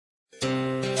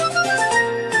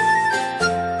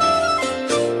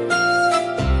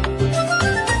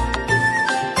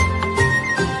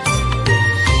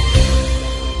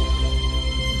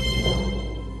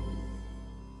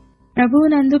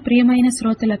ప్రభువునందు ప్రియమైన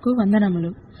శ్రోతలకు వందనములు.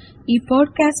 ఈ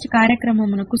పోడ్కాస్ట్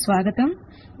కార్యక్రమమునకు స్వాగతం.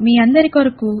 మీ అందరి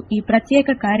కొరకు ఈ ప్రత్యేక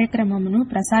కార్యక్రమమును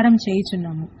ప్రసారం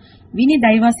చేయుచున్నాము. విని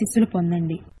దైవాశీస్సులు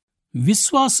పొందండి.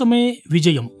 విశ్వాసమే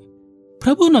విజయం.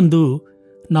 ప్రభునందు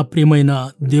నా ప్రియమైన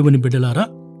దేవుని బిడ్డలారా,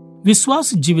 విశ్వాస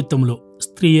జీవితంలో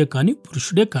స్త్రీయే కాని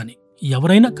పురుషుడే కాని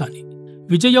ఎవరైనా కాని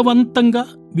విజయవంతంగా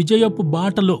విజయపు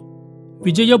బాటలో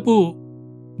విజయపు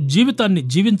జీవితాన్ని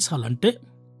జీవించాలంటే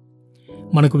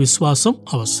మనకు విశ్వాసం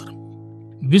అవసరం.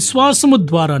 విశ్వాసము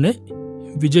ద్వారానే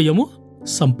విజయము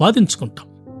సంపాదించుకుంటాం.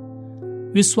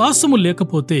 విశ్వాసము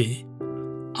లేకపోతే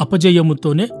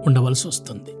అపజయముతోనే ఉండవలసి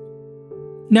వస్తుంది.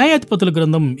 న్యాయాధిపతుల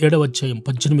గ్రంథం 7వ అధ్యాయం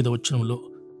 18వ వచనంలో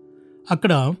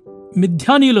అక్కడ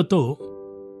మిద్యానీయులతో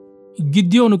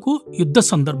గిద్యోనుకు యుద్ధ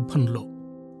సందర్భంలో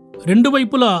రెండు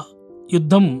వైపులా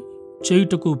యుద్ధం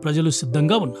చేయుటకు ప్రజలు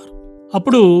సిద్ధంగా ఉన్నారు.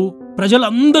 అప్పుడు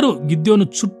ప్రజలందరూ గిద్యోను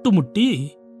చుట్టుముట్టి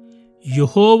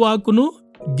యెహోవాకును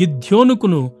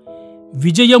గిద్యోనుకును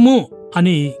విజయము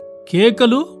అని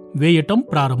కేకలు వేయటం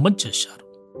ప్రారంభం చేశారు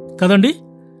కదండి.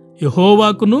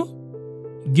 యెహోవాకును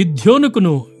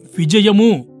గిద్యోనుకును విజయము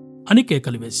అని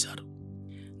కేకలు వేశారు.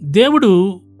 దేవుడు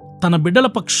తన బిడ్డల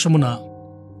పక్షమున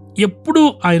ఎప్పుడూ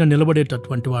ఆయన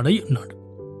నిలబడేటటువంటి వాడై ఉన్నాడు.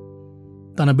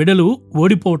 తన బిడ్డలు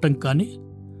ఓడిపోవటం కానీ,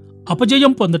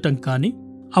 అపజయం పొందటం కానీ,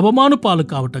 అవమాన పాలు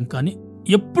కావటం కానీ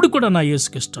ఎప్పుడు కూడా నా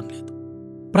యేసుకి ఇష్టం లేదు.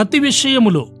 ప్రతి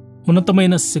విషయములో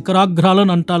ఉన్నతమైన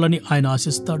శిఖరాగ్రాలను అంటాలని ఆయన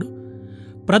ఆశిస్తాడు.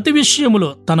 ప్రతి విషయములో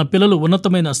తన పిల్లలు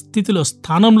ఉన్నతమైన స్థితిలో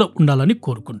స్థానంలో ఉండాలని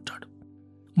కోరుకుంటాడు.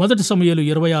 1 సమూయేలు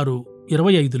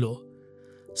 26:25లో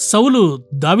సౌలు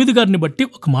దావీదు గారిని బట్టి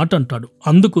ఒక మాట అంటాడు.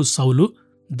 అందుకు సౌలు,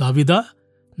 దావీదా,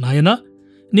 నాయనా,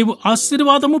 నీవు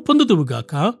ఆశీర్వాదము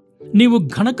పొందుదువుగాక, నీవు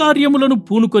ఘనకార్యములను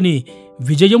పూనుకొని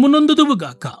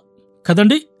విజయమునందుదువుగాక.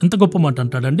 కదండి, ఎంత గొప్ప మాట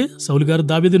అంటాడండి సౌలు గారు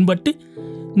దావీదుని బట్టి.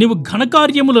 నీవు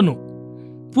ఘనకార్యములను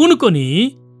పూనుకొని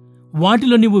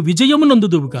వాటిలో నీవు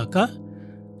విజయమునందుదువుగాక,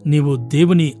 నీవు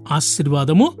దేవుని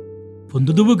ఆశీర్వాదము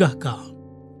పొందుదువుగాక.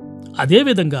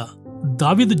 అదేవిధంగా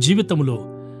దావీదు జీవితంలో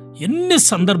ఎన్ని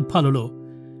సందర్భాలలో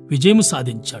విజయం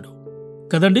సాధించాడు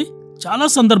కదండి. చాలా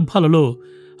సందర్భాలలో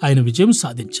ఆయన విజయం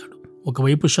సాధించాడు.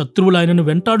 ఒకవైపు శత్రువులు ఆయనను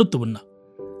వెంటాడుతూ ఉన్నా,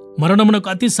 మరణమునకు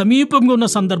అతి సమీపంగా ఉన్న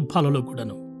సందర్భాలలో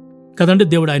కూడాను కదండి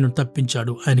దేవుడు ఆయనను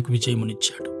తప్పించాడు, ఆయనకు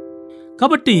విజయమునిచ్చాడు.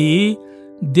 కాబట్టి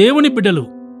దేవుని బిడ్డలు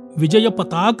విజయ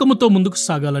పతాకముతో ముందుకు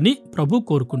సాగాలని ప్రభు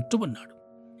కోరుకుంటూ ఉన్నాడు.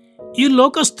 ఈ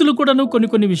లోకస్తులు కూడాను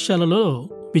కొన్ని విషయాలలో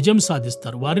విజయం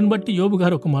సాధిస్తారు. వారిని బట్టి యోబు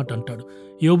గారు ఒక మాట అంటాడు.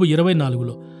 యోబు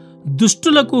 24లో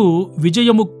దుష్టులకు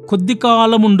విజయము కొద్ది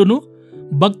కాలముండును,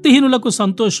 భక్తిహీనులకు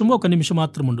సంతోషము ఒక నిమిషం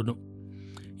మాత్రముండును.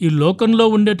 ఈ లోకంలో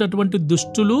ఉండేటటువంటి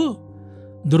దుష్టులు,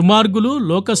 దుర్మార్గులు,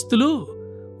 లోకస్తులు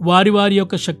వారి వారి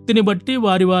యొక్క శక్తిని బట్టి,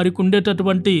 వారికి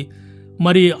ఉండేటటువంటి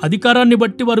మరి అధికారాన్ని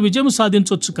బట్టి వారు విజయం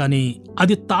సాధించవచ్చు, కానీ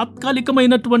అది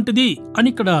తాత్కాలికమైనటువంటిది అని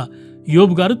ఇక్కడ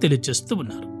యోబు గారు తెలియజేస్తూ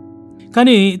ఉన్నారు.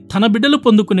 కానీ తన బిడ్డలు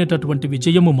పొందుకునేటటువంటి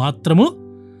విజయము మాత్రము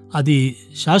అది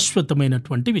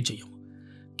శాశ్వతమైనటువంటి విజయం.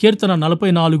 కీర్తన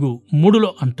 44:3లో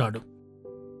అంటాడు,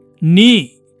 నీ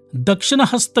దక్షిణ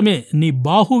హస్తమే, నీ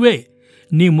బాహువే,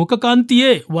 నీ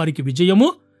ముఖకాంతియే వారికి విజయము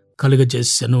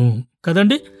కలుగజేసెను.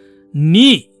 కదండి, నీ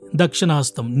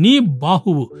దక్షిణహస్తం, నీ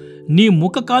బాహువు, నీ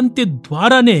ముఖకాంతి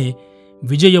ద్వారానే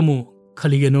విజయము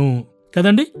కలిగెను.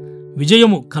 కదండి,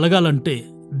 విజయము కలగాలంటే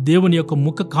దేవుని యొక్క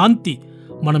ముఖకాంతి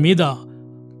మన మీద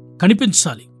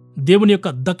కనిపించాలి. దేవుని యొక్క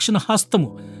దక్షిణ హస్తము,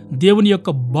 దేవుని యొక్క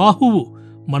బాహువు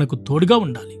మనకు తోడుగా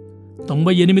ఉండాలి.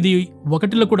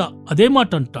 98:1లో కూడా అదే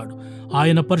మాట అంటాడు,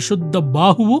 ఆయన పరిశుద్ధ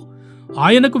బాహువు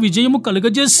ఆయనకు విజయము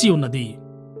కలుగజేసి ఉన్నది.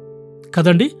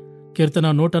 కదండి, కీర్తన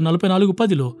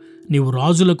 144:10లో నీవు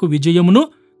రాజులకు విజయమును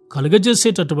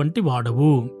కలుగజేసేటటువంటి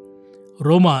వాడవు.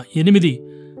 రోమా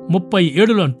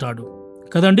 8:37లో అంటాడు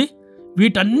కదండి,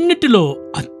 వీటన్నిటిలో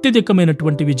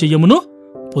అత్యధికమైనటువంటి విజయమును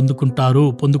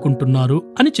పొందుకుంటున్నారు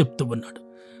అని చెప్తూ ఉన్నాడు.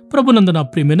 ప్రభునందు నా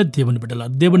ప్రియమైన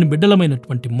దేవుని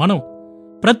బిడ్డలమైనటువంటి మనం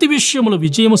ప్రతి విషయంలో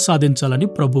విజయము సాధించాలని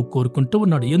ప్రభు కోరుకుంటూ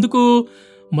ఉన్నాడు. ఎందుకు?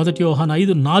 1 యోహాను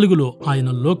 5:4లో ఆయన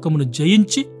లోకమును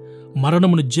జయించి,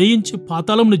 మరణమును జయించి,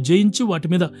 పాతాళమును జయించి వాటి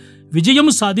మీద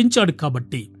విజయము సాధించాడు.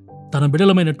 కాబట్టి తన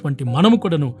బిడలమైనటువంటి మనము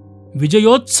కూడాను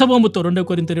విజయోత్సవముతో 2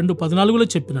 కొరింథీ 2:14లో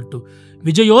చెప్పినట్టు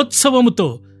విజయోత్సవముతో,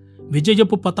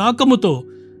 విజయపు పతాకముతో,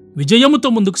 విజయముతో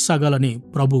ముందుకు సాగాలని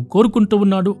ప్రభు కోరుకుంటూ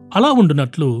ఉన్నాడు. అలా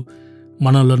ఉండునట్లు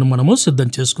మనలను మనము సిద్ధం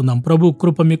చేసుకుందాం. ప్రభు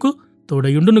కృప మీకు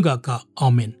తోడయుండునుగాక.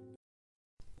 ఆమేన్.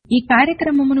 ఈ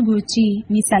కార్యక్రమమును గూర్చి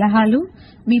మీ సలహాలు,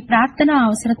 మీ ప్రార్థన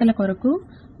అవసరతల కొరకు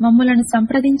మమ్మలను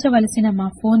సంప్రదించవలసిన మా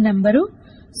ఫోన్ నంబరు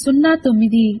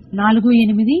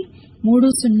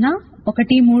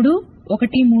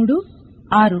 0948301313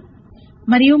 6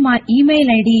 మరియు మా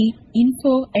ఇమెయిల్ ఐడి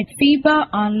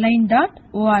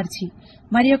info@febaonline.org.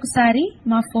 మరి ఒకసారి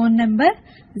మా phone number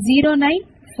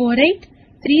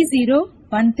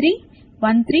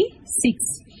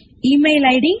 0948301313 email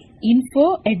ID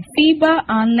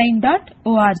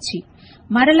info@febaonline.org.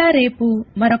 మరలా రేపు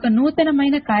మరొక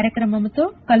నూతనమైన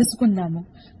కార్యక్రమముతో కలుసుకుందాము.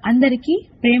 అందరికీ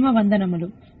ప్రేమ వందనములు.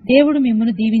 దేవుడు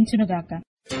మిమ్మును దీవించునుగాక.